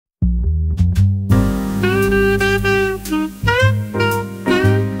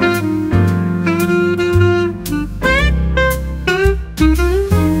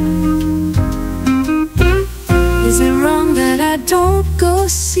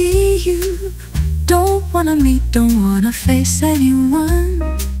you. Don't wanna meet, don't wanna face anyone.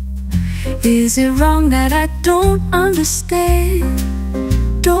 Is it wrong that I don't understand?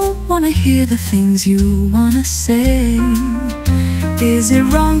 Don't wanna hear the things you wanna say. Is it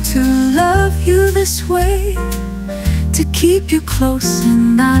wrong to love you this way? To keep you close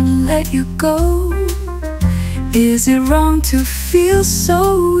and not let you go? Is it wrong to feel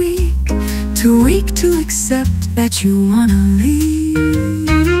so weak? Too weak to accept that you wanna leave?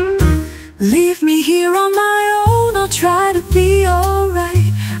 Leave me here on my own, I'll try to be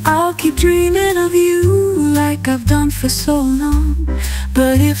alright. I'll keep dreaming of you like I've done for so long.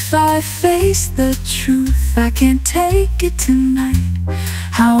 But if I face the truth, I can't take it tonight.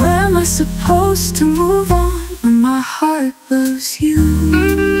 How am I supposed to move on when my heart loves you?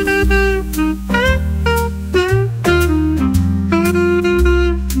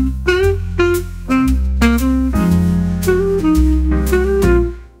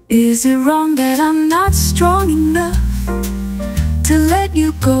 Is it wrong that I'm not strong enough to let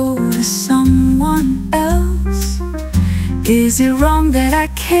you go to someone else? Is it wrong that I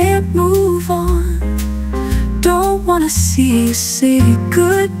can't move on? Don't wanna see you say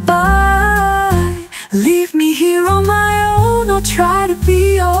goodbye. Leave me here on my own, I'll try to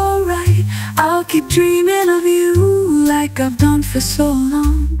be alright. I'll keep dreaming of you like I've done for so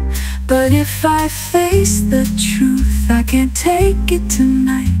long. But if I face the truth, I can't take it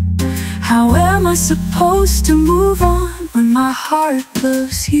tonight. How am I supposed to move on when my heart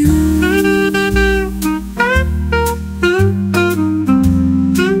loves you?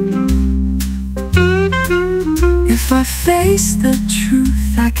 If I face the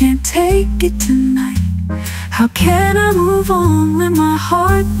truth, I can't take it tonight. How can I move on when my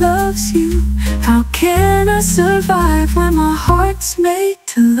heart loves you? How can I survive when my heart's made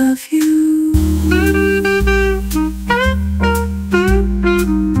to love you?